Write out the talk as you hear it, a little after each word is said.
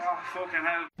fucking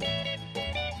hell.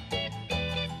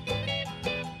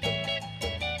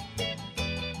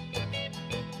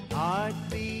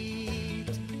 Heartbeat,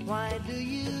 why do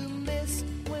you miss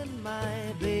when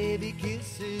my baby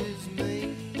kisses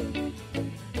me?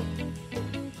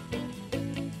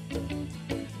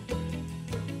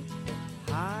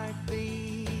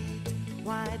 Heartbeat,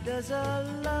 why does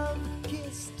a love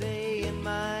kiss stay in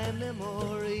my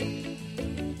memory?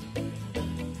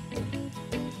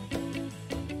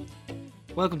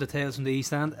 Welcome to Tales from the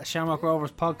East End, a Shamrock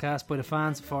Rovers podcast by the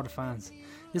fans for the fans.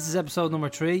 This is episode number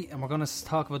 3 and we're going to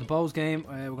talk about the Bows game.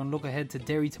 We're going to look ahead to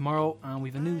Derry tomorrow and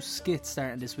we've a new skit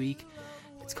starting this week.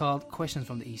 It's called Questions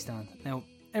from the East End. Now,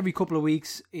 every couple of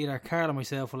weeks, either Carl or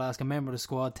myself will ask a member of the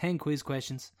squad 10 quiz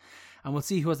questions and we'll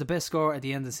see who has the best score at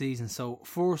the end of the season. So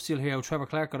first you'll hear how Trevor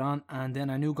Clark got on and then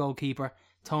our new goalkeeper,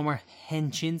 Tomer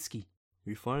Henczynski.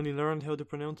 We finally learned how to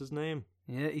pronounce his name.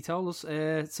 Yeah, he told us.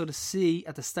 So the C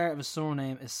at the start of his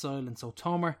surname is silent. So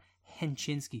Tomer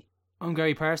Henczynski. I'm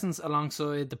Gary Parsons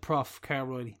alongside the prof, Carl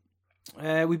Riley.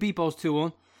 We beat Bows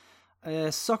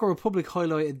 2-1. Soccer Republic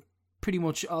highlighted pretty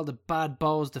much all the bad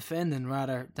Bows defending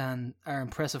rather than our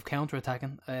impressive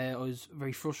counter-attacking. I was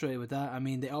very frustrated with that. I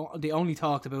mean, they only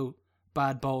talked about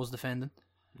bad Bows defending.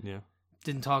 Yeah.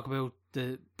 Didn't talk about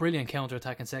the brilliant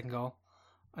counter-attacking second goal.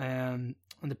 And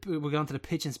we're going to the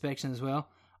pitch inspection as well.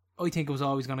 I think it was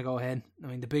always going to go ahead. I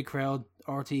mean, the big crowd,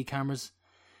 RT cameras.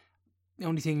 The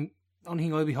only thing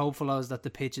I'd be hopeful of is that the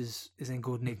pitch is in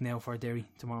good nick now for Derry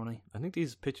tomorrow night. I think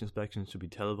these pitch inspections should be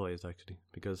televised actually,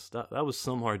 because that was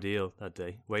some ordeal that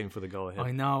day, waiting for the go ahead.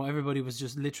 I know, everybody was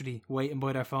just literally waiting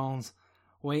by their phones,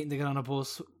 waiting to get on a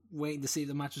bus, waiting to see if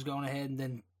the match was going ahead, and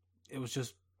then it was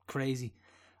just crazy.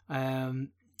 I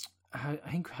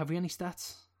think, have we any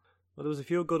stats? Well, there was a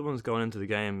few good ones going into the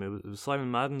game. It was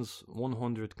Simon Madden's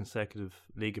 100th consecutive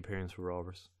league appearance for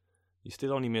Rovers. He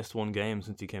still only missed one game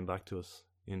since he came back to us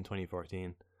in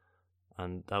 2014,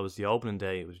 and that was the opening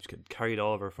day, which carried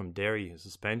over from Derry, his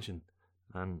suspension.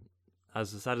 And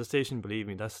as a statistician, believe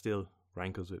me, that still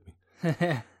rankles with me.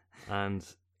 And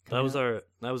that was our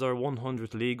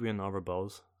 100th league win over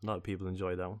Bows. A lot of people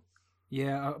enjoyed that one.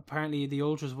 Yeah, apparently the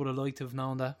Ultras would have liked to have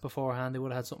known that beforehand. They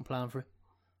would have had something planned for it.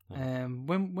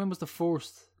 When was the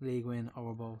first league win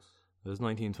over Bows? It was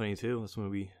 1922. That's when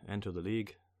we entered the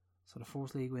league. So the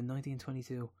first league win,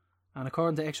 1922. And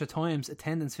according to Extra Time's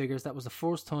attendance figures, that was the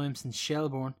first time since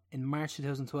Shelbourne in March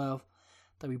 2012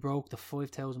 that we broke the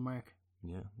 5,000 mark.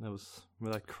 Yeah, that was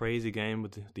that crazy game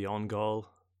with the on goal.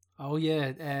 Oh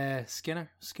yeah, Skinner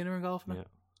in goal for me. Yeah.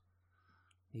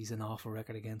 He's an awful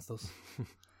record against us.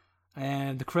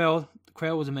 And the crowd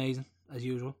was amazing as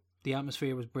usual. The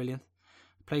atmosphere was brilliant.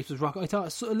 The place was rocking. I thought it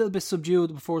was a little bit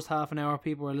subdued the first half an hour.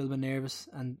 People were a little bit nervous,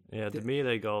 and yeah, the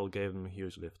Melee goal gave them a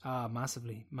huge lift.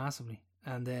 Massively.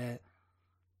 And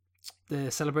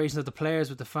the celebrations of the players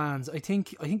with the fans. I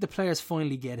think the players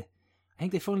finally get it. I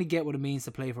think they finally get what it means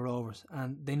to play for Rovers,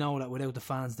 and they know that without the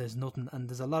fans, there's nothing. And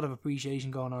there's a lot of appreciation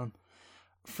going on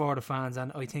for the fans,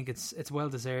 and I think it's well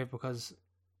deserved because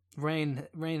rain,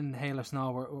 hail or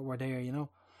snow were there, you know.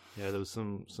 Yeah, there was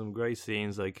some great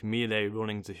scenes like Melee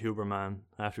running to Huberman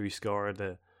after he scored.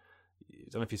 I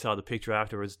don't know if you saw the picture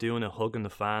afterwards, doing a hug in the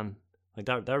fan. Like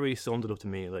that really summed it up to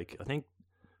me. Like, I think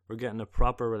we're getting a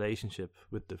proper relationship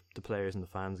with the players and the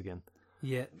fans again.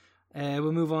 Yeah.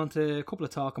 We'll move on to a couple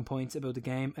of talking points about the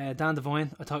game. Dan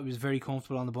Devine, I thought he was very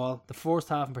comfortable on the ball. The first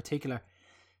half in particular,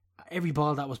 every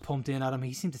ball that was pumped in at him,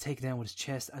 he seemed to take it down with his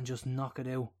chest and just knock it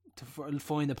out to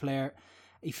find the player.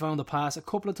 He found the pass. A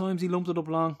couple of times he lumped it up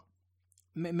long.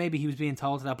 Maybe he was being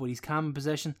told to that, but he's calm in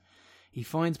possession. He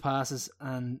finds passes,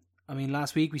 and I mean,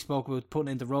 last week we spoke about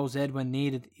putting into Rose Ed when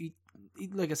needed. He,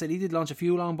 like I said, he did launch a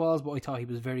few long balls, but I thought he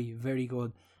was very, very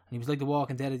good. And he was like the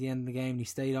walking dead at the end of the game, and he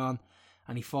stayed on,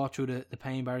 and he fought through the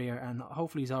pain barrier, and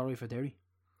hopefully he's alright for Derry.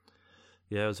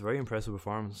 Yeah, it was a very impressive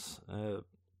performance.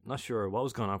 Not sure what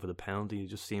was going on for the penalty. He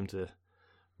just seemed to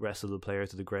wrestle the player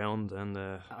to the ground, and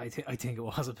I think it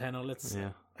was a penalty. Yeah,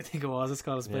 I think it was. It's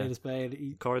called a spade a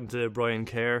spade. According to Brian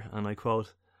Kerr, and I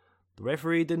quote, "The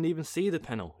referee didn't even see the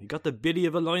penalty. He got the billy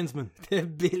of a linesman." The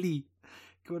billy.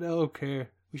 Good old Kerr.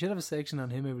 We should have a section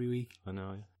on him every week. I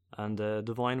know, yeah. And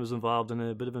Devine was involved in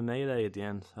a bit of a melee at the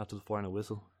end after the final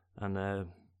whistle, and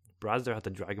Brazder had to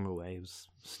drag him away. It was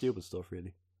stupid stuff,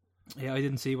 really. Yeah, I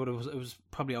didn't see what it was. It was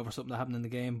probably over something that happened in the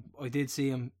game. I did see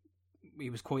him.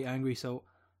 He was quite angry, so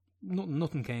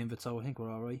nothing came of it, so I think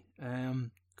we're alright.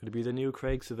 Could it be the new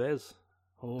Craig Savez?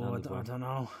 Oh, I don't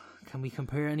know. Can we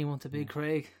compare anyone to Big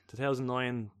Craig?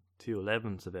 2009 to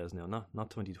 11 Savez now, not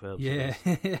 2012. Yeah.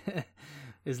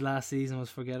 His last season was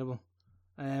forgettable.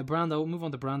 Brando, move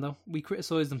on to Brando. We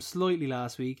criticised him slightly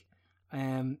last week,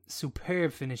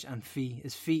 Superb finish and feet.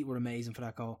 His feet were amazing for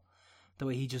that goal. The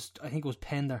way he just, I think it was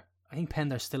Pender. I think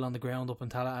Pender's still on the ground up in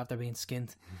Tallaght after being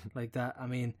skinned like that. I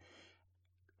mean,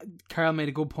 Carl made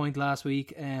a good point last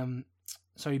week.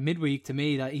 Midweek to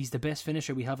me, that he's the best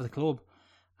finisher we have at the club,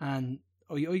 and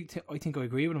I think I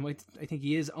agree with him. I think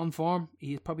he is on form.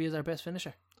 He probably is our best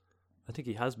finisher. I think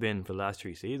he has been for the last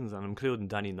 3 seasons, and including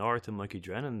Danny North and Mikey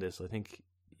Drennan in this. I think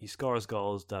he scores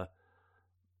goals that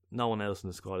no one else in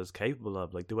the squad is capable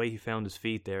of. Like the way he found his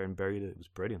feet there and buried it was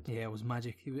brilliant. Yeah, it was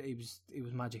magic. It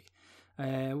was magic.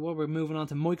 We're moving on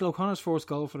to Michael O'Connor's first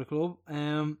goal for the club.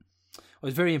 I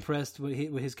was very impressed with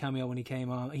his cameo when he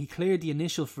came on. He cleared the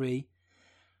initial free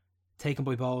taken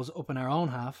by balls up in our own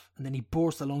half, and then he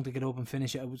burst along to get up and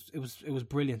finish it. It was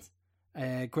brilliant.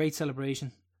 Great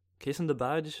celebration. Kissing the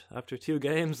badge after 2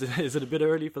 games. Is it a bit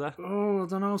early for that? Oh, I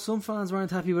don't know. Some fans weren't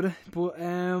happy with it, but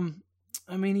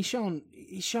I mean, he's shown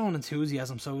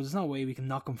enthusiasm, so there's no way we can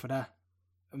knock him for that.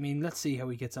 I mean, let's see how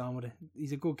he gets on with it.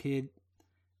 He's a good kid.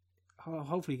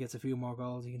 Hopefully he gets a few more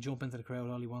goals. He can jump into the crowd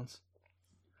all he wants.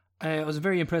 I was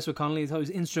very impressed with Connolly. I thought he was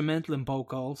instrumental in both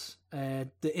goals.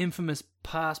 The infamous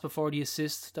pass before the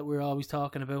assist that we're always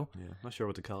talking about. Yeah, not sure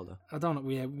what to call that. I don't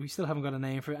know. We still haven't got a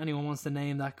name for it. Anyone wants to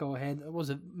name that, go ahead. It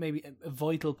was maybe a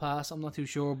vital pass. I'm not too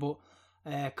sure. But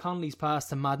Connolly's pass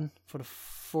to Madden for the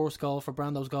first goal, for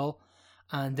Brando's goal,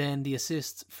 and then the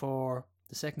assist for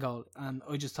the second goal. And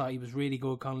I just thought he was really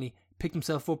good. Connolly picked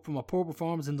himself up from a poor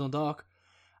performance in Dundalk,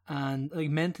 and like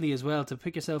mentally as well, to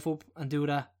pick yourself up and do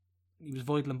that. He was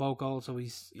vital in both goals, so he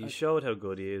showed how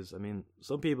good he is. I mean,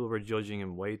 some people were judging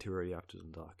him way too early after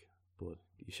Dundalk, but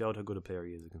he showed how good a player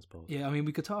he is against both. Yeah, I mean,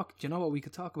 we could talk. Do you know what? We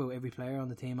could talk about every player on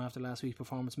the team after last week's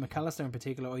performance. McAllister in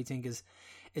particular, I think, is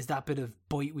that bit of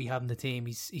bite we have in the team.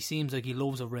 He seems like he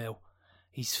loves a row.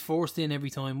 He's forced in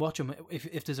every time. Watch him.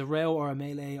 If there's a row or a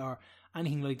melee or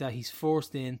anything like that, he's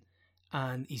forced in.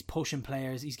 And he's pushing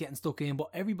players. He's getting stuck in, but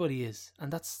everybody is,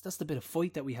 and that's the bit of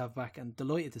fight that we have back. And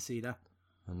delighted to see that.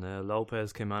 And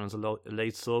Lopez came on as a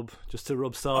late sub just to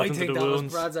rub salt into the wounds. I think that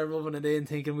was Brad's rubbing it in,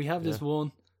 thinking we have this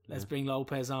one. Let's bring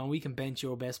Lopez on. We can bench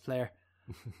your best player.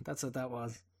 That's what that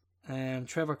was.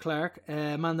 Trevor Clark,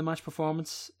 man the match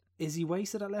performance. Is he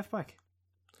wasted at left back?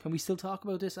 Can we still talk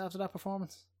about this after that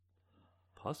performance?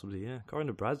 Possibly, yeah. According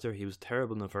to Brad's there, he was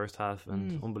terrible in the first half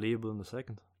and unbelievable in the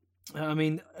second. I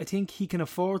mean, I think he can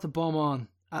afford to bomb on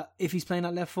if he's playing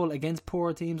at left full against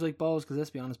poor teams like Bows, because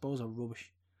let's be honest, Bows are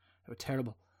rubbish. They were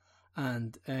terrible.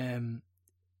 And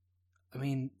I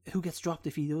mean, who gets dropped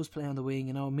if he does play on the wing?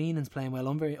 You know, Meenan's playing well.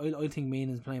 I think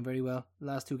Meenan's playing very well. The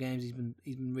last 2 games he's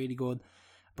been really good.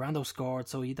 Brando scored,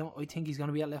 so I think he's going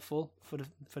to be at left full for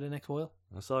the next while.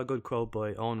 I saw a good quote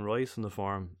by Owen Rice in the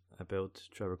forum about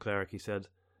Trevor Clark. He said,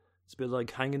 "It's a bit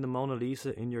like hanging the Mona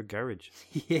Lisa in your garage."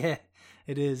 Yeah,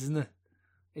 it is, isn't it?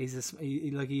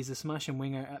 He's a smashing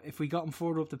winger. If we got him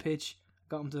further up the pitch,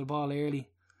 got him to the ball early,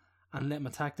 and let him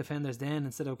attack defenders then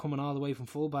instead of coming all the way from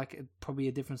fullback, it'd probably be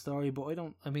a different story. But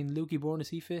Lukey Bourne, is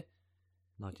he fit?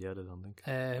 Not yet, I don't think.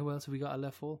 Who else have we got at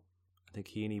left full? I think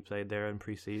Heaney played there in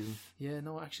pre-season. Yeah,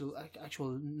 no, actual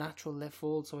natural left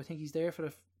full. So I think he's there for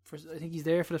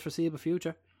the foreseeable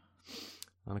future.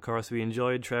 And of course, we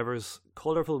enjoyed Trevor's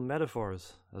colourful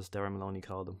metaphors, as Darren Maloney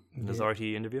called them in his RT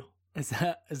interview. Is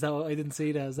that what I didn't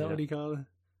see that? Is that what he called it?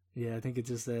 Yeah, I think it's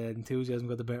just enthusiasm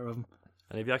got the better of him.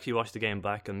 And if you actually watch the game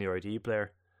back on the RT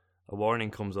player, a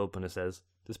warning comes up and it says,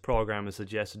 "This program is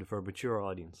suggested for a mature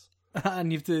audience."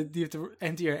 And you have to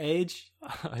enter your age.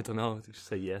 I don't know. Just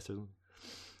say yes or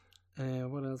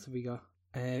something. What else have we got?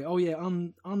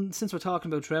 On since we're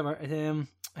talking about Trevor, I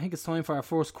think it's time for our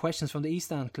first questions from the East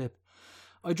Stand clip.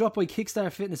 I dropped by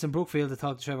Kickstarter Fitness in Brookfield to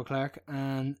talk to Trevor Clark,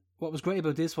 and what was great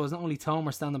about this was not only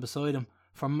Tomer standing beside him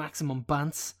for maximum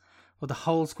bants, but the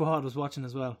whole squad was watching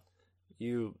as well.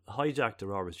 You hijacked the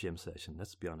Roberts Gym session,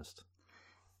 let's be honest.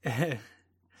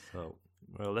 So,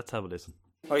 well, let's have a listen.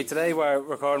 Alright, today we're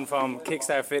recording from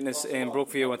Kickstart Fitness in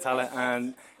Brookfield and Tallaght,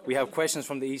 and we have questions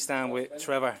from the East Stand with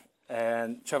Trevor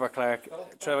and Trevor Clark.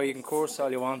 Trevor, you can course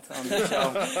all you want on the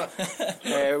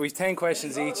show. We've 10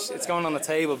 questions each. It's going on a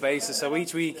table basis, so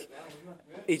each week,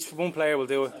 one player will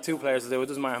do it, 2 players will do it. It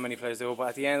doesn't matter how many players do it, but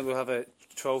at the end we'll have a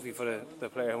trophy for the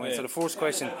player who wins. So the first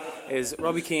question is,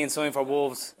 Robbie Keane signed for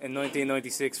Wolves in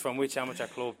 1996 from which amateur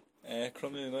club?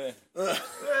 Crumlin,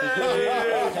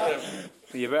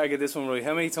 You better get this one right.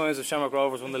 How many times have Shamrock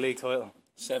Rovers won the league title?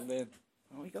 17.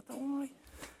 Oh, you got that one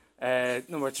right.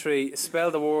 Number 3, spell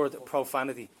the word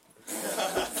profanity.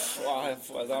 I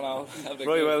don't know.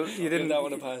 Right, well, you didn't. That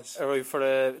one a pass. Right,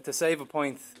 to save a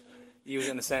point, use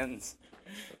it in a sentence.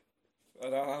 I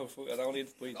don't know. Fuck, I don't need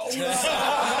to tweet.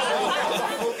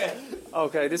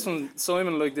 Okay, this one,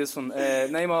 Simon liked this one.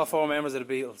 Name all 4 members of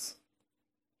the Beatles.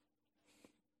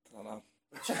 I don't know.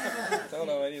 Don't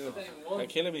know any of them. They're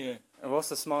killing me here. And what's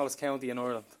the smallest county in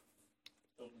Ireland?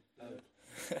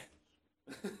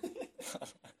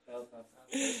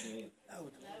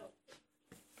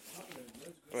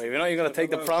 Right, we're not even going to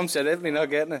take the prompts, you're definitely not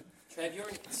getting it. Trev, you're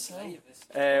insane.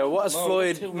 What is No,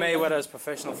 Floyd too Mayweather's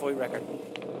professional fight record?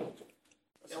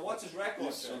 Yeah, what's his record?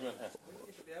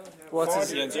 What's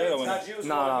 40 and 0 winning.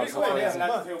 No, it's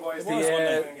not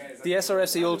the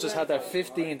SRFC Ultras had their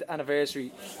 15th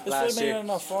anniversary Is last Floyd year. Mayweather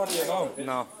not 40 and 0?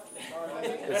 No.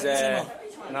 It's,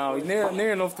 no,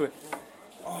 near enough to it.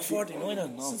 Oh, 49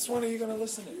 and 0. Since when are you going to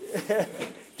listen to it?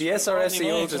 The SRFC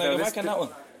 49, Ultras. can I Now go this, back on that one?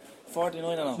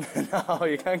 49 and 0. no,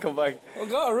 you can't come back. I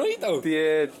got it right though.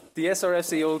 The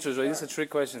SRFC Ultras, right? This is a trick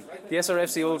question. The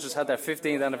SRFC Ultras had their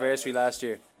 15th anniversary last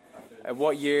year.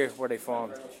 What year were they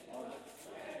formed?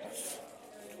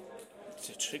 It's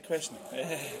a trick question.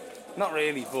 Not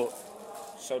really, but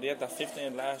So they had that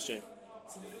 15 last year.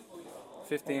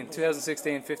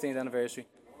 2016, 15th anniversary.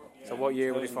 So what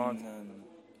year were they formed?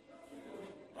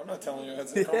 I'm not telling you,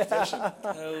 it's a competition.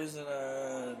 2000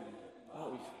 and...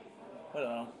 I don't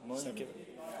know. Mine, give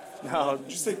it. No,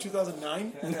 Did you say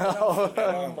 2009? no.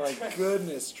 Oh my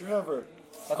goodness, Trevor.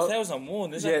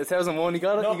 2001, is it? Yeah, 2001. You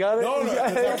got it. No, you got it. no, no,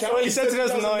 that counts. He said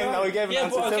 2009. No, he gave an Yeah,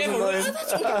 answer. but I gave it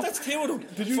 2009. that's two of them.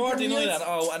 Did you 49 give me and it?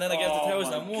 0, and then I gave the Oh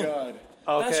 2001. my god.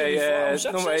 That should be Okay,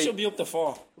 4. number That 8. should be up to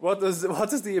 4. What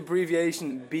does the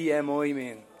abbreviation BMI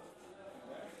mean?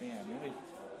 Yeah, maybe.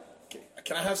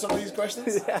 Can I have some of these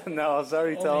questions? No,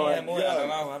 sorry, Oh, Tom. yeah, I don't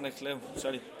know. I haven't a clue.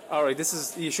 Sorry. All right, this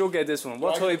is. You should get this one. Do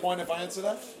What I get a type? point if I answer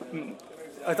that?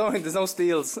 I don't think there's no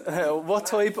steals. What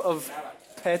type of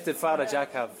pet did Father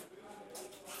Jack have?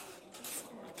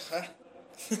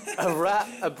 A rat,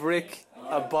 a brick,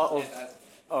 a bottle,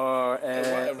 or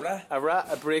A rat? a rat,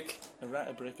 a brick, A rat,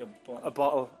 a brick, a ball. a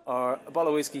bottle, or a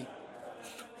bottle of whiskey,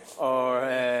 or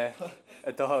a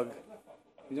dog.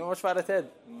 You don't watch Father Ted?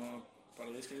 No,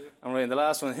 bottle of whiskey. I'm right. The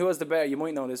last one. Who has the better? You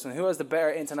might know this one. Who has the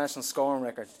better international scoring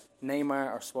record?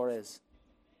 Neymar or Suarez?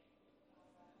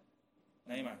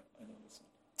 Neymar.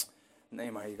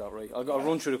 Neymar, you got right. I'll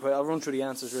run through the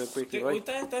answers real quickly, right?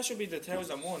 That should be the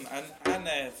 2001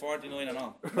 and 49 and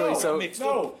 0. Right, so Mixed No,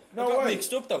 up. no I got way.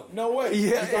 mixed up though. No way.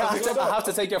 yeah, You got mixed I up. have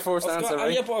to take your first answer, Yeah,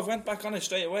 right? but I went back on it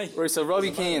straight away. Right, so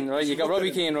Robbie Keane, right? You got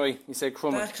Robbie Keane, right? You said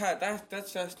Crummer.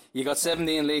 That's just You got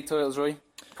 17 league titles, right?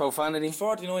 Profanity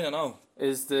 49 and 0.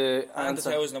 is the And the answer.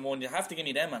 2001. You have to give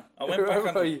me them, man. I went back on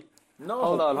them. Right. No.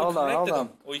 Hold on.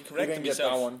 We You corrected didn't get that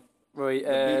myself. one. Right,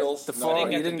 Beatles? the No. four. I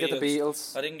You didn't get the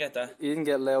Beatles. I didn't get that. You didn't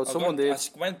get Loud. Someone did.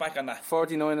 I went back on that.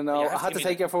 49 and 0. You I have had to to give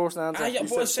me take your first answer. Yeah,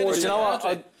 but I said said But it's you know what?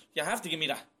 right. You have to give me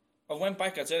that. I went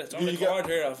back. I said it's on You record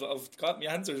here. I've got my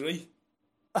answers right.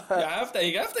 You have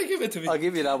to give it to me. I'll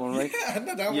give you that one, right? Yeah,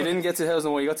 not that You one. didn't get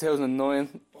 2001. You got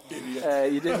 2009.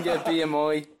 You didn't get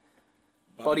BMI,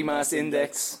 body mass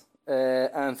index,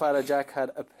 and Father Jack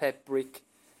had a pet brick.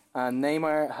 And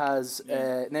Neymar has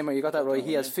Neymar. You got that right.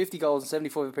 He has 50 goals in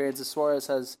 75 appearances. Suarez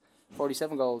has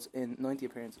 47 goals in 90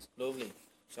 appearances. Lovely.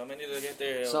 So many did I get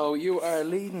there? So you are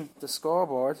leading the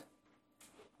scoreboard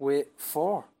with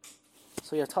 4.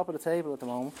 So you're top of the table at the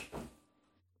moment.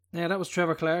 Yeah, that was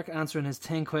Trevor Clark answering his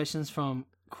 10 questions from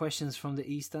the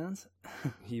East Stands.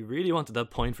 He really wanted that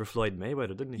point for Floyd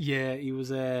Mayweather, didn't he? Yeah, he was.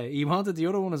 He wanted the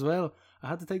other one as well. I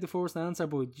had to take the first answer,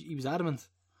 but he was adamant.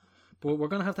 But we're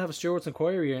going to have a Stewart's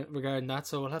inquiry regarding that,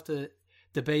 so we'll have to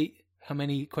debate how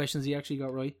many questions he actually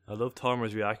got right. I love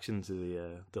Tormer's reaction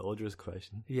to the Ultras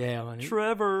question. Yeah, man.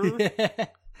 Trevor!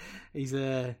 he's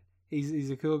a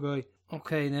cool guy.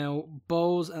 Okay, now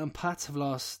Bowes and Pats have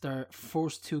lost their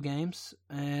first 2 games.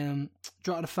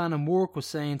 Drogheda fan in work was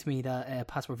saying to me that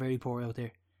Pats were very poor out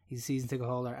there. He's a season ticket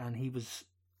holder, and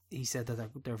he said that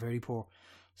they're very poor.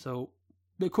 So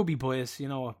it could be bias, you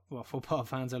know what football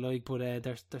fans are like, but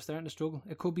they're starting to struggle.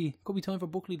 It could be time for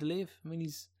Buckley to leave. I mean,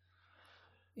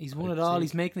 he's won it all.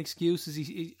 He's making excuses.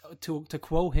 He to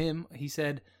quote him, he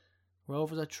said,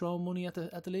 "Rovers are throwing money at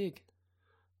the league."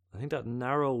 I think that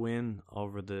narrow win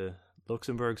over the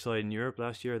Luxembourg side in Europe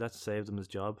last year, that saved him his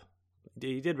job.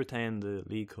 He did retain the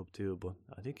League Cup too, but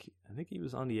I think he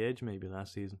was on the edge maybe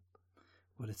last season.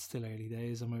 Well, it's still early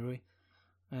days, am I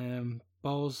right?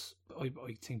 Bowes, I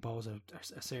think Bowes are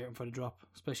certain for the drop,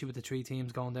 especially with the 3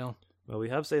 teams going down. Well, we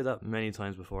have said that many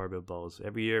times before about Bowes.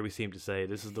 Every year we seem to say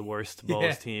this is the worst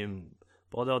Bowes team.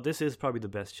 But although this is probably the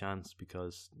best chance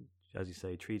because, as you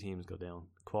say, 3 teams go down.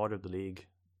 A quarter of the league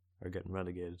are getting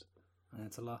relegated. And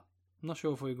it's a lot. I'm not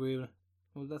sure if I agree with it.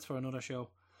 Well, that's for another show.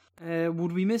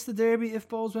 Would we miss the derby if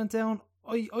Bowes went down?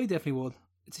 I definitely would.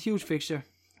 It's a huge fixture.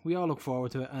 We all look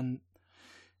forward to it, and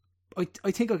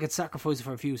I think I could sacrifice it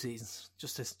for a few seasons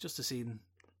just to see them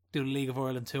do the League of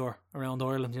Ireland tour around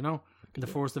Ireland, in the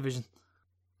first division.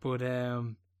 But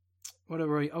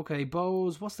whatever. Okay,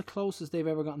 Bowes. What's the closest they've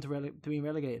ever gotten to being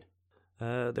relegated?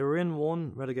 They were in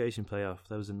one relegation playoff.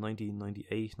 That was in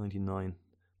 1998-99,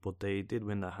 but they did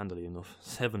win that handily enough,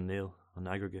 7-0 on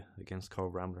aggregate against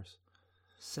Cove Ramblers.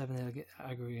 7-0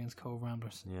 aggregate against Cove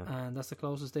Ramblers. Yeah. And that's the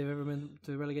closest they've ever been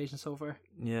to relegation so far?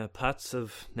 Yeah, Pats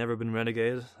have never been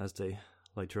relegated, as they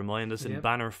like to remind us, in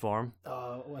banner form.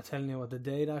 Oh, I'm telling you what, the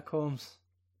day that comes,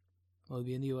 I'll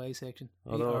be in the UA section.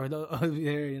 Although, I'll be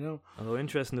there, Although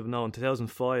interesting to know, in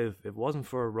 2005, if it wasn't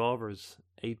for Rovers'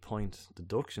 8-point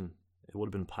deduction, it would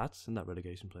have been Pats in that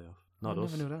relegation playoff. Not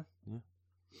us. I never knew that. Yeah.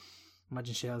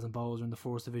 Imagine Shells and Bowes are in the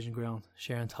first division ground,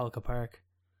 sharing Talca Park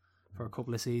for a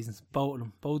couple of seasons. Both of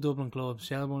them, both Dublin clubs,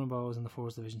 Shelbourne and Bowes in the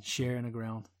first division, sharing a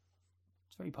ground.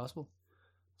 It's very possible.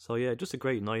 So yeah, just a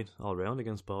great night all round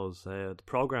against Bowes. The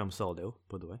programme sold out,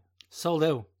 by the way. Sold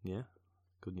out? Yeah,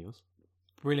 good news.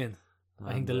 Brilliant. And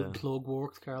I think the little plug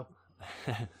worked, Carl.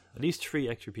 At least 3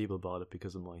 extra people bought it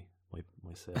because of my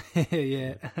sale.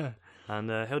 Yeah. And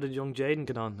how did young Jaden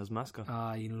get on as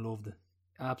mascot? He loved it.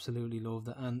 Absolutely loved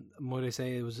it. And what I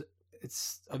say,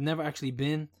 I've never actually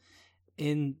been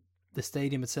in the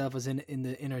stadium itself, as in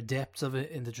the inner depths of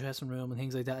it, in the dressing room and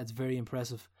things like that. It's very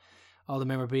impressive. All the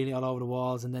memorabilia all over the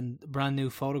walls, and then brand new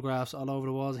photographs all over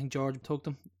the walls. I think George took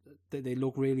them. They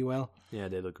look really well. Yeah,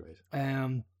 they look great.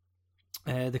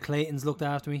 The Claytons looked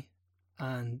after me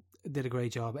and did a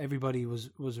great job. Everybody was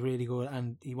really good,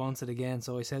 and he wants it again.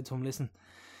 So I said to him, listen,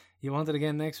 you want it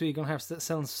again next week, you're going to have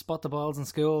selling spot the balls in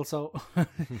school. So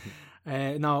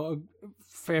no,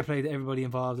 fair play to everybody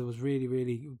involved. It was really,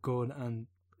 really good. And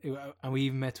we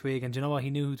even met Twig, and do you know what? He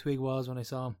knew who Twig was when I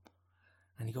saw him,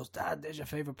 and he goes, Dad, there's your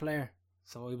favourite player.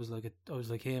 So I was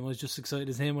like him. I was just excited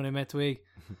as him when I met Twig.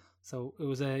 So it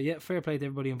was fair play to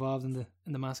everybody involved in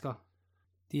the mascot.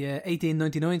 The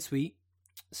 1899 suite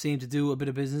seemed to do a bit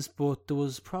of business, but there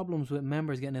was problems with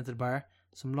members getting into the bar.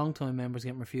 Some long-time members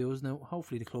getting refused. Now,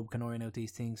 hopefully the club can iron out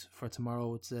these things for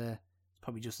tomorrow. It's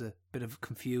probably just a bit of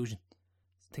confusion.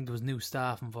 I think there was new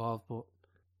staff involved, but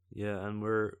yeah, and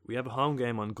we have a home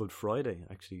game on Good Friday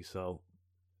actually, so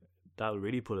that'll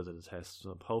really put it to the test.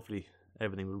 So hopefully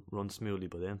everything will run smoothly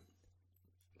by then.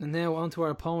 And now on to our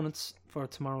opponents for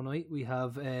tomorrow night. We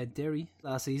have Derry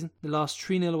last season. They lost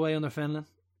 3-0 away under Fenlon,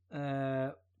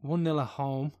 1-0 at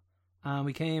home, and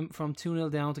we came from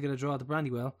 2-0 down to get a draw at the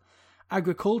Brandywell.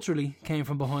 Agriculturally came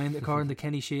from behind, according to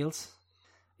Kenny Shields.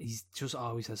 He's just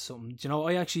always has something. Do you know,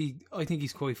 I think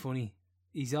he's quite funny.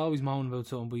 He's always moaning about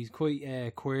something, but he's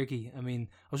quite quirky. I mean,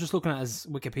 I was just looking at his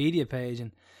Wikipedia page,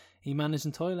 and he managed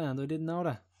in Thailand. I didn't know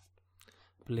that.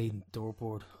 Bleeding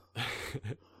doorboard.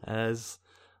 As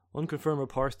unconfirmed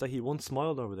reports that he once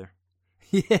smiled over there.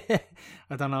 Yeah,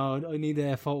 I don't know. I need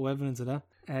photo evidence of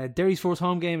that. Derry's first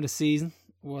home game of the season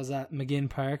was at McGinn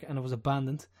Park, and it was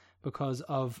abandoned because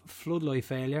of floodlight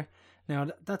failure. Now,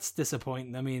 that's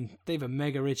disappointing. I mean, they have a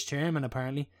mega rich chairman,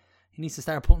 apparently. He needs to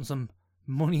start putting some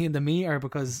money in the meter,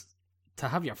 because to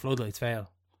have your floodlights fail,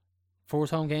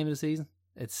 first home game of the season,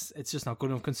 it's just not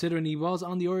good enough, considering he was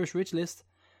on the Irish rich list,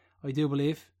 I do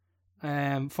believe.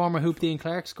 Former hoop Dean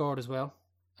Clark scored as well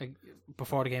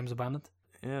before the game was abandoned.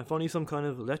 Yeah, if only some kind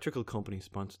of electrical company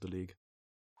sponsored the league.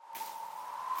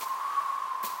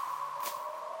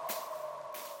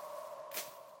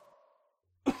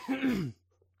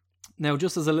 Now,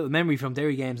 just as a little memory from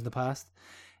Derry games in the past,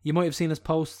 you might have seen us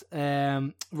post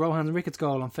Rohan Ricketts'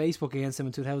 goal on Facebook against him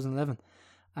in 2011,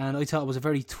 and I thought it was a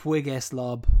very Twig-esque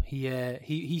lob.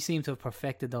 He seemed to have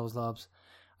perfected those lobs.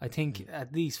 I think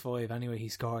at least 5 anyway he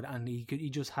scored, and he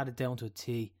just had it down to a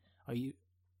T.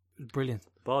 Brilliant.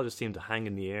 The ball just seemed to hang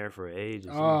in the air for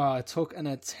ages. Oh, it took an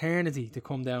eternity to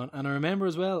come down. And I remember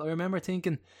as well,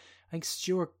 thinking, I think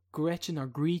Stuart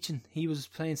Grechen, he was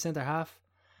playing centre half,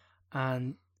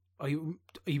 and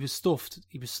he was stuffed.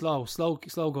 He was slow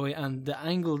guy, and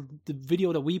the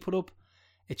video that we put up,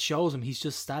 it shows him he's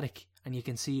just static, and you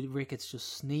can see Ricketts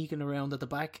just sneaking around at the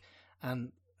back,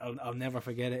 and I'll never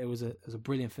forget it. It was a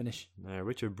brilliant finish.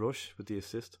 Richard Brush with the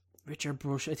assist. Richard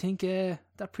Brush, I think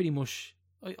that pretty much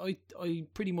I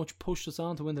pretty much pushed us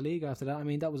on to win the league after that. I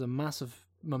mean, that was a massive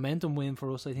momentum win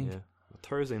for us, I think. Yeah, a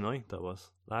Thursday night that was.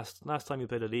 Last time you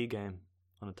played a league game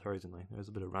on a Thursday night. There's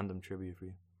a bit of random trivia for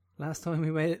you. Last time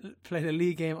we played a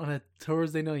league game on a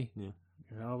Thursday night. Yeah.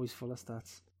 You're always full of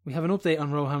stats. We have an update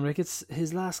on Rohan Ricketts.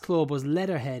 His last club was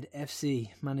Leatherhead FC,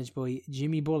 managed by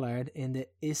Jimmy Bullard in the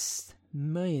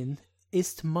Isthmian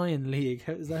Isthmian League.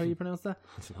 Is that how you pronounce that?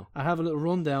 I don't know. I have a little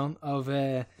rundown of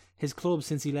his clubs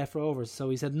since he left Rovers. So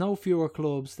he's had no fewer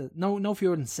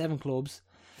than 7 clubs.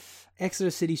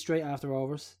 Exeter City straight after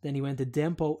Rovers. Then he went to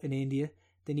Dempo in India.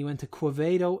 Then he went to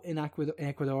Quevedo in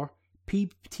Ecuador.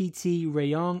 PTT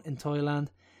Rayong in Thailand.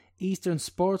 Eastern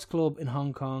Sports Club in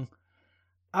Hong Kong.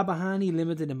 Abahani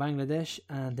Limited in Bangladesh.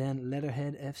 And then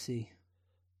Leatherhead FC.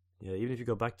 Yeah, even if you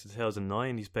go back to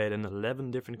 2009, he's played in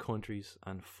 11 different countries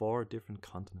and 4 different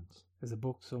continents. There's a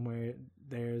book somewhere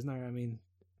there, isn't there? I mean,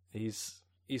 He's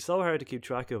so hard to keep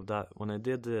track of that when I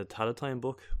did the Talatine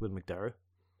book with McDarragh,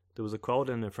 there was a quote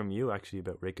in there from you actually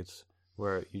about Ricketts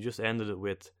where you just ended it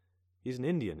with, he's in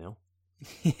India now.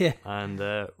 yeah. And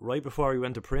right before we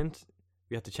went to print,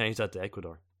 we had to change that to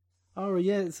Ecuador. Oh,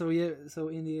 yeah. So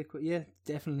India, yeah,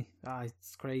 definitely.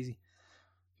 It's crazy.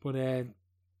 But you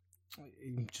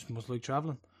just must like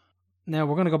travelling. Now,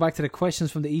 we're going to go back to the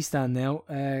questions from the East Stand now.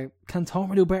 Can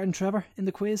Tomer do better than Trevor in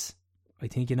the quiz? I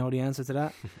think you know the answer to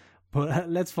that. But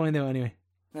let's find out anyway.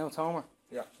 Now, Tomer.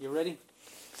 Yeah. You ready?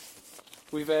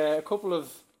 We've a couple of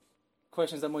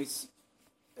questions that might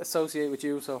associate with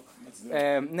you. So,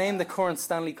 name the current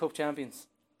Stanley Cup champions.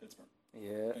 Pittsburgh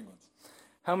Yeah. Penguins.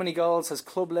 How many goals has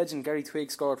club legend Gary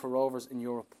Twigg scored for Rovers in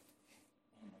Europe?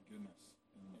 Oh my goodness.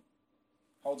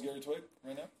 How old's Gary Twigg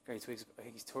right now? Gary Twigg's, I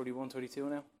think he's 31, 32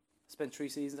 now. Spent 3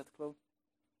 seasons at the club.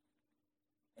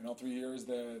 In all 3 years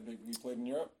that we played in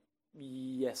Europe?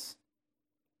 Yes.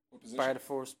 What position? Bar the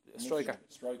first striker.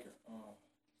 Striker. Oh,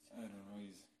 I don't know.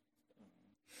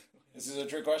 This is a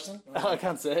trick question? I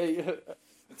can't say.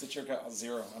 It's a trick.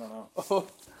 0. I don't know.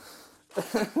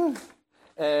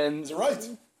 And Is it right?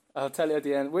 I'll tell you at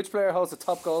the end. Which player holds the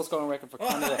top goal scoring record for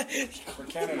Canada? For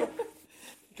Canada.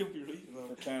 Could be right.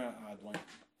 For Canada, Dwayne.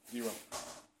 0.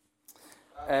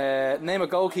 Name a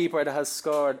goalkeeper that has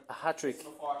scored a hat-trick.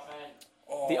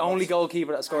 The only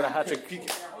goalkeeper that scored a hat-trick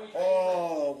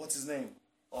Oh, what's his name?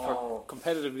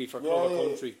 competitively for club or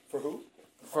country. For who?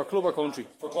 For club or country.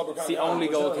 For club or It's country. the only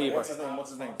goalkeeper. What's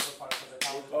his name?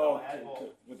 Oh,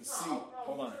 with a C.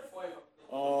 Hold on.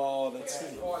 Oh, that's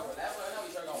it.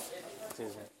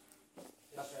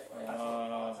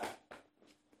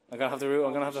 I'm gonna have to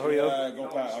hurry up. Go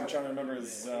Pat. I'm trying to remember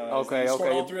his. Okay, he scored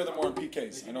okay. all 3 of them were in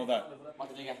PKs. I know that.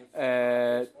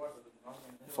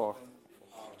 4.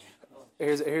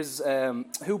 Here's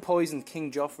who poisoned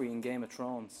King Joffrey in Game of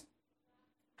Thrones?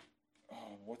 Oh,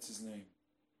 what's his name?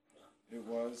 It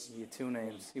was. He had 2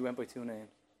 names. He went by 2 names.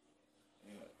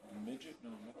 The midget?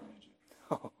 No, not the midget.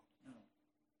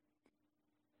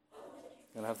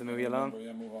 Gonna have to move you along.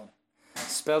 Yeah, move on.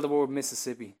 Spell the word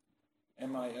Mississippi.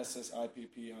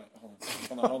 Missippi.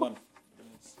 Hold on.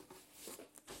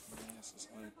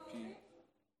 Mississippi.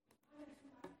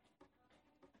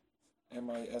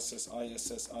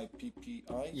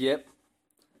 Yep,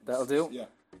 that'll do. Yeah.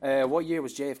 What year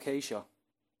was JFK shot?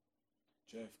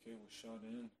 JFK was shot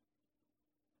in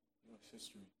U.S.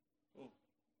 history. Oh.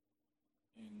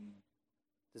 In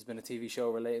There's been a TV show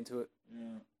relating to it.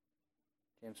 yeah.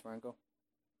 James Franco.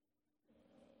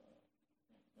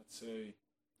 Let's say.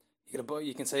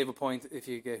 You can save a point if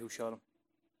you get who shot him.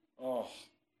 Oh,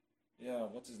 yeah.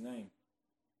 What's his name?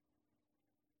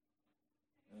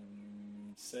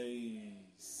 Say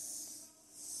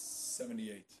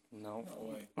 78. No. No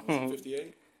way. Was it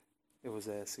 58? It was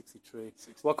 63.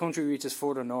 What country reaches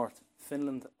further north?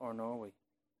 Finland or Norway?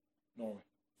 Norway.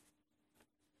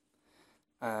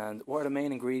 And what are the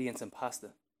main ingredients in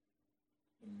pasta?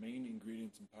 The main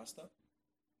ingredients in pasta?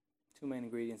 2 main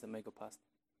ingredients that make up pasta.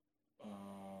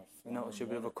 Flour You know, it and should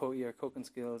be able water. to your cooking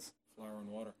skills. Flour and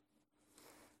water.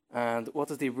 And what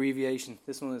does the abbreviation,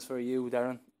 this one is for you,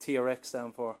 Darren, TRX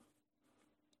stand for?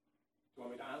 Do you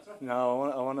want me to answer?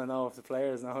 No, I want to know if the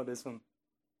players know this one.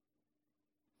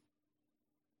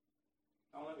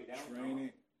 Don't let me down.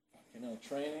 Training.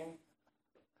 Training.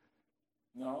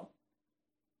 No?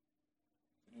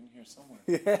 It's in here somewhere.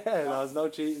 Yeah, there's no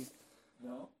cheating.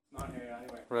 No? Not here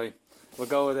anyway. Right. We'll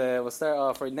go with, we'll start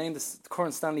off, right, name the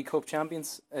current Stanley Cup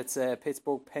champions. It's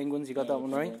Pittsburgh Penguins, you got that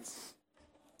one right?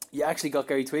 You actually got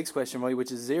Gary Twigg's question right,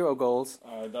 which is 0 goals.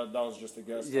 That was just a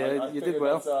guess. Yeah, I you did figured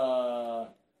well. That's,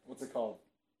 what's it called?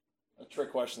 A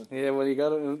trick question. Yeah, well, you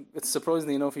got it. It's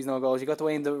surprisingly enough he's no goals. You got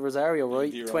Dwayne Rosario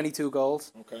right, D-Roy. 22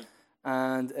 goals. Okay.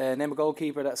 And name a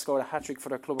goalkeeper that scored a hat-trick for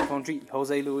their club or country,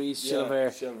 Jose Luis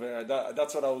Chilavert. Chilavert.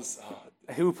 That's what I was.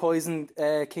 Who poisoned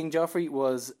King Joffrey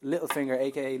was Littlefinger,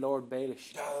 aka Lord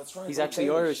Baelish. Yeah, that's right. He's Lord actually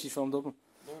Baelish. Irish, he's from Dublin.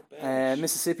 Lord Baelish.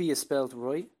 Mississippi is spelled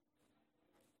right.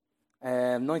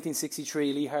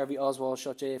 1963, Lee Harvey Oswald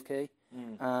shot JFK.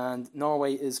 And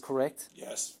Norway is correct.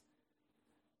 Yes.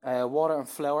 Water and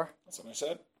flour. That's what I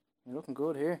said. You're looking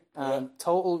good here.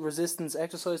 Total resistance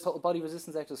exercise, total body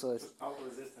resistance exercise. Total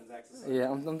resistance exercise.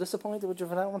 Yeah, I'm disappointed with you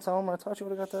for that one, Tom. I thought you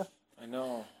would have got that. I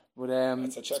know. But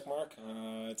It's a check mark.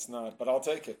 It's not, but I'll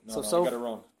take it. No, So- I got it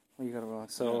wrong. you got it wrong.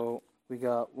 So we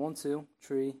got 1, 2,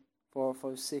 3, 4,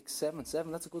 5, 6, 7.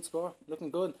 7. That's a good score.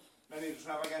 Looking good. Many to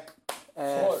have again.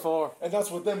 4. And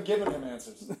that's with them giving him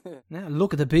answers. Now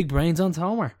look at the big brains on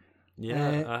Tomer.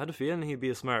 Yeah, I had a feeling he'd be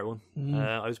a smart one.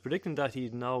 I was predicting that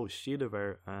he'd know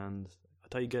Sheila, and I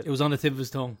thought he'd get. It was on the tip of his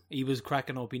tongue. He was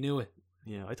cracking up. He knew it.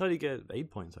 Yeah, I thought he'd get 8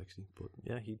 points actually, but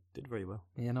yeah, he did very well.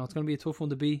 Yeah, no, it's going to be a tough one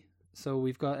to beat. So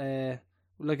we've got,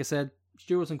 like I said,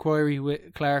 Stuart's inquiry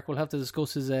with Clark. We'll have to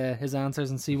discuss his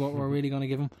answers and see what we're really going to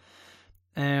give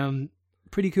him.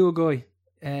 Pretty cool guy.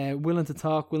 Willing to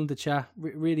talk, willing to chat.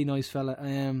 Really nice fella.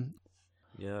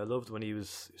 Yeah, I loved when he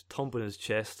was thumping his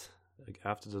chest like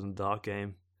after the Dundalk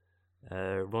game,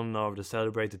 running over to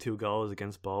celebrate the 2 goals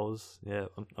against Bows. Yeah,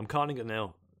 I'm calling it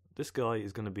now. This guy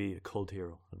is going to be a cult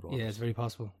hero at Rovers. Yeah, it's very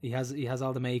possible. He has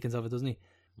all the makings of it, doesn't he?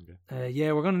 Okay.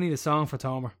 Yeah, we're going to need a song for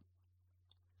Tomer.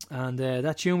 And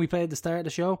that tune we played at the start of the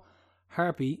show,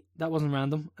 Harpy, that wasn't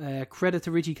random. Credit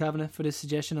to Richie Kavanagh for this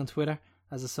suggestion on Twitter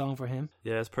as a song for him.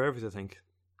 Yeah, it's perfect, I think.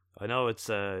 I know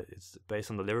it's based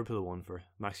on the Liverpool one for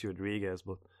Maxi Rodriguez,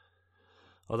 but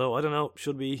although I don't know,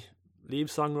 should we leave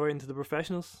songwriting to the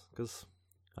professionals? Because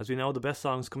as we know, the best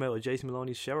songs come out of Jason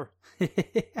Maloney's shower.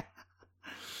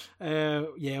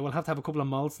 Yeah, we'll have to have a couple of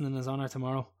Molson in his honour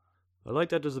tomorrow. I like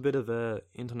that there's a bit of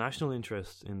international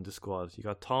interest in the squad. You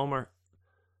got Tomer,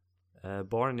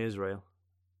 born in Israel,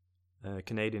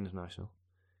 Canadian international.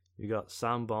 You got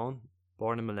Sam Bone,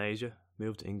 born in Malaysia,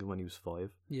 moved to England when he was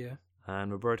 5. Yeah.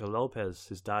 And Roberto Lopez,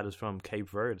 his dad is from Cape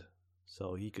Verde,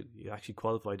 so he actually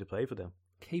qualified to play for them.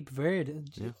 Cape Verde.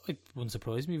 Yeah. It wouldn't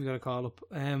surprise me if we got a call up.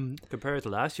 Compared to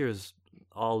last year's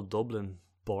all Dublin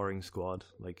boring squad,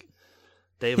 like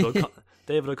David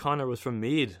O'Connor was from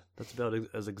Meath. That's about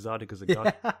as exotic as it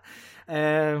got.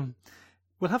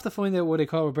 We'll have to find out what they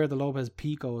call Roberto Lopez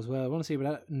Pico as well. I want to see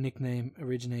where that nickname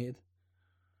originated.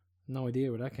 No idea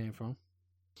where that came from.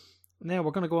 Now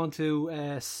we're going to go on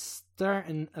to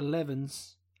starting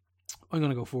 11s. I'm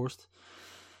going to go first.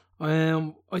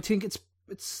 I think it's.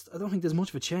 I don't think there's much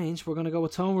of a change. We're going to go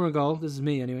with Tomer in goal. This is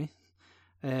me anyway.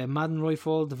 Madden right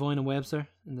full, Devine and Webster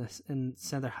in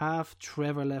centre half.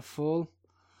 Trevor left full.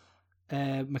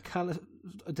 McCallister.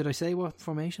 Did I say what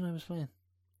formation I was playing?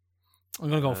 I'm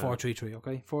going to go 4-3-3.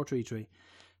 Okay, 4-3-3.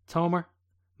 Tomer,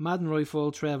 Madden right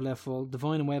full, Trev left full,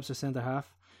 Devine and Webster centre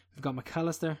half. We've got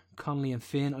McAllister, Connolly and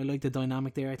Finn. I like the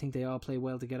dynamic there. I think they all play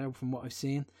well together from what I've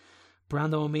seen.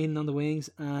 Brando and Meaden on the wings,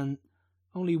 and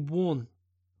only one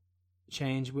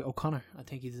change with O'Connor. I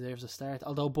think he deserves a start.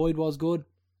 Although Boyd was good,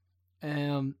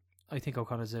 I think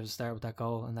O'Connor deserves a start with that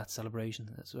goal and that celebration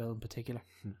as well in particular.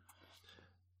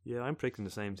 Yeah, I'm predicting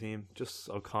the same team. Just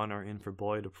O'Connor in for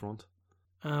Boyd up front.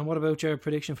 And what about your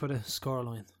prediction for the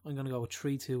scoreline? I'm going to go with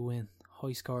 3-2 win.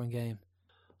 High scoring game.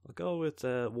 I'll go with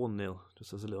 1-0,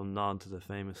 just as a little nod to the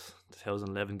famous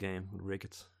 2011 game with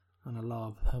Ricketts. And a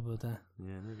lob. How about that?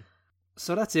 Yeah, maybe.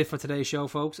 So that's it for today's show,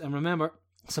 folks. And remember,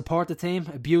 support the team,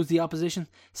 abuse the opposition,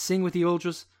 sing with the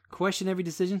ultras, question every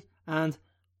decision, and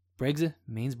Brexit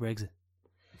means Brexit.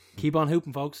 Keep on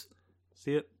hooping, folks.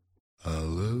 See it. I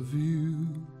love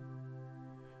you.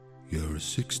 You're a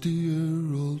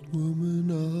 60-year-old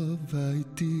woman of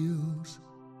ideals.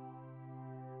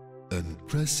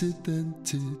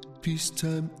 Unprecedented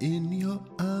peacetime in your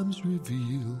arms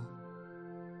reveal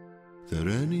that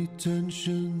any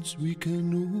tensions we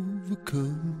can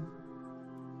overcome.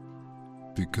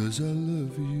 Because I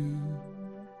love you.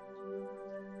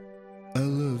 I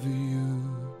love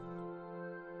you.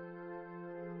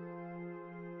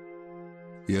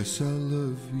 Yes, I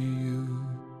love you.